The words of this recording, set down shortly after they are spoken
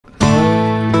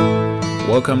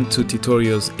Welcome to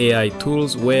Tutorials AI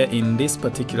Tools, where in this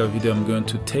particular video I'm going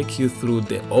to take you through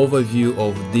the overview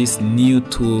of this new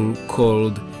tool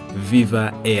called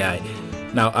Viva AI.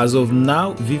 Now, as of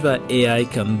now, Viva AI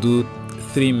can do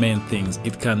three main things.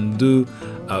 It can do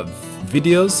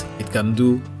videos, it can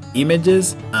do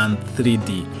images, and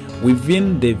 3D.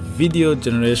 Within the video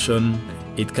generation,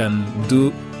 it can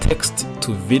do text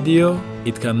to video,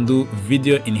 it can do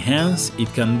video enhance,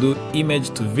 it can do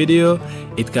image to video,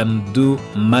 it can do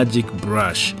magic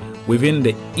brush. Within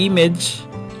the image,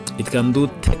 it can do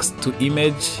text to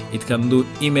image, it can do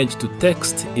image to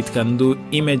text, it can do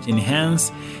image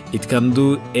enhance, it can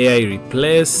do AI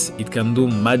replace, it can do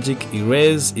magic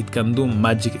erase, it can do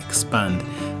magic expand.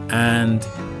 And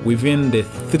within the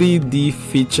 3D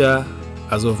feature,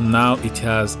 as of now, it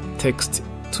has text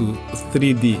to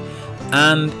 3D.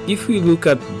 And if we look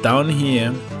at down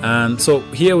here, and so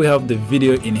here we have the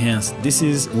video enhance. This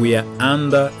is, we are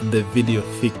under the video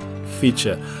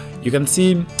feature. You can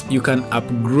see you can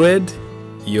upgrade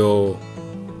your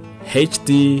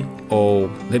HD, or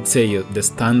let's say the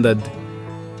standard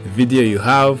video you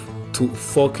have, to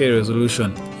 4K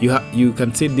resolution. You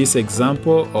can see this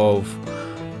example of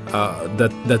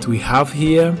that we have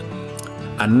here.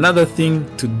 Another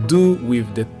thing to do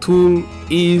with the tool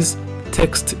is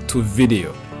text to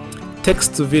video.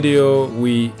 Text to video,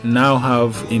 we now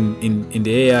have in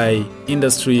the AI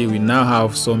industry, we now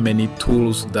have so many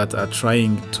tools that are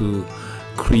trying to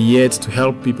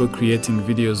help people creating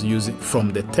videos using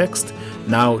from the text.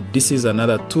 Now this is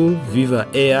another tool, Viva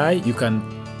AI. You can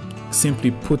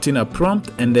simply put in a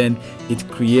prompt and then it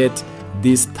creates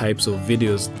these types of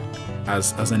videos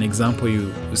as an example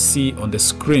you see on the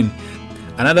screen.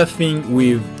 Another thing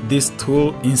with this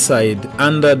tool, inside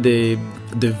under the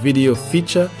video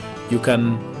feature, you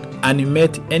can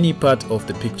animate any part of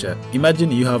the picture. Imagine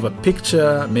you have a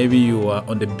picture, maybe you are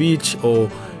on the beach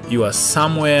or you are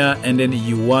somewhere, and then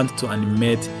you want to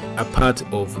animate a part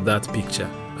of that picture.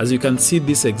 As you can see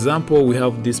this example, we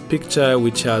have this picture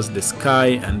which has the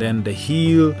sky and then the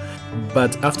hill,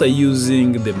 but after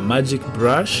using the magic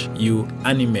brush, you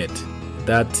animate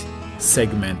that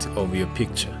segment of your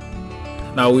picture.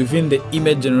 Now within the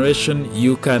image generation,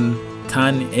 you can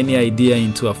turn any idea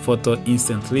into a photo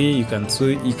instantly. You can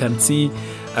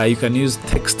use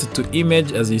text to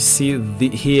image, as you see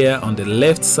here on the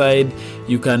left side.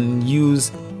 You can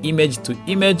use image to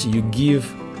image. You give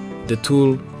the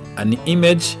tool an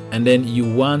image, and then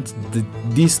you want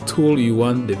this tool, you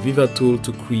want the Viva tool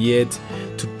to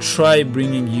try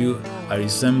bringing you a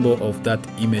resemble of that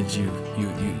image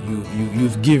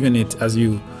you've given it, as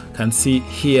you can see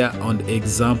here on the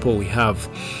example we have.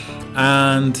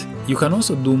 And you can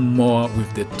also do more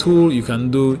with the tool. You can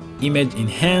do image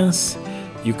enhance.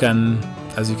 You can,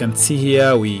 as you can see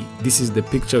here, this is the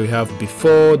picture we have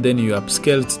before, then you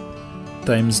upscale it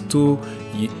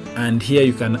 ×2, and here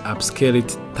you can upscale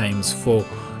it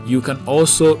 ×4. You can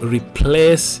also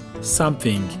replace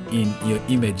something in your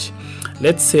image.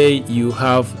 Let's say you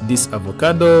have this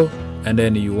avocado and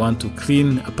then you want to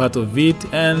clean a part of it,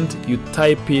 and you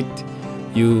type it,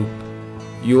 you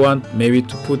want maybe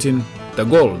to put in the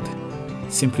gold.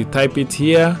 Simply type it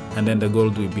here and then the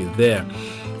gold will be there.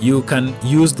 You can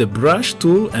use the brush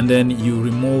tool and then you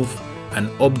remove an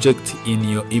object in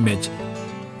your image.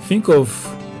 Think of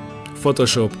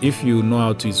Photoshop. If you know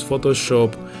how to use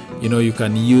Photoshop, you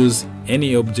can use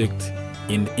any object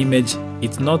in the image.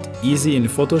 It's not easy in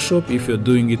Photoshop if you're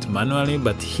doing it manually,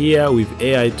 but here with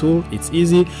AI tool it's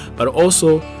easy. But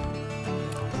also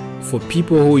for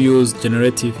people who use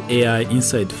generative AI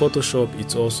inside Photoshop,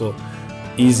 it's also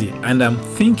easy. And I'm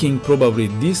thinking probably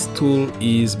this tool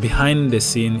is behind the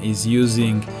scene, is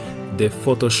using the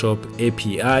Photoshop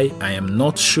API. I am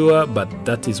not sure, but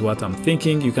that is what I'm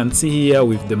thinking. You can see here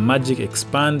with the magic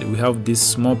expand, we have this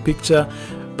small picture,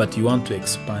 but you want to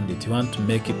expand it, you want to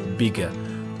make it bigger,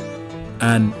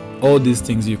 and all these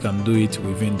things you can do it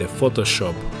within the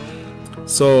Photoshop.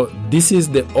 So this is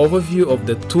the overview of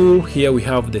the tool. Here we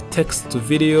have the text to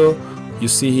video. You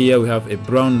see here we have a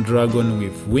brown dragon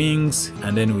with wings,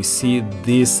 and then we see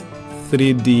this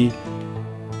 3D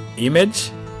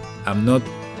image. I'm not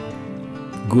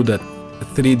good at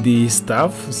 3D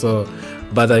stuff,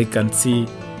 but I can see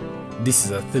this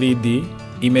is a 3D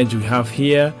image we have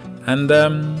here. And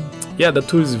yeah, the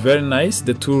tool is very nice.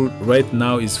 The tool right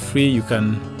now is free. You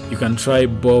can try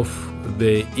both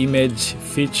the image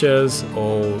features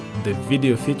or the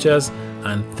video features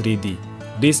and 3D.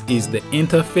 This is the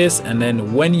interface, and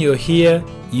then when you're here,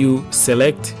 you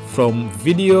select from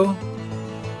video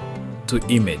to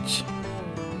image.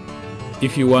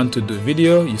 If you want to do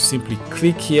video, you simply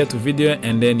click here to video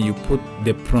and then you put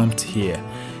the prompt here.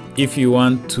 If you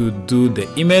want to do the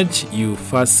image, you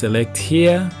first select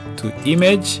here to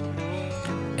image,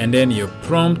 and then your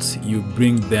prompt, you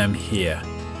bring them here.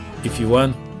 If you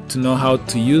want to know how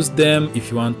to use them,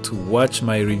 if you want to watch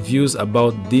my reviews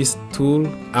about this tool,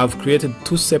 I've created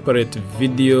 2 separate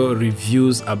video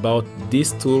reviews about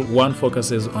this tool. One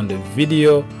focuses on the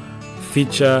video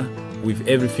feature with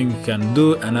everything you can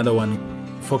do, another one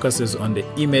focuses on the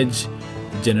image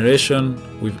generation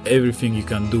with everything you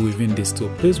can do within this tool.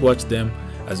 Please watch them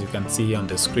as you can see here on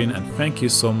the screen, and thank you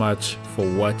so much for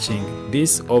watching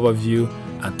this overview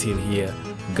until here.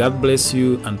 God bless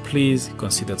you, and please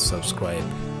consider to subscribe.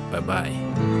 Bye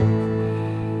bye.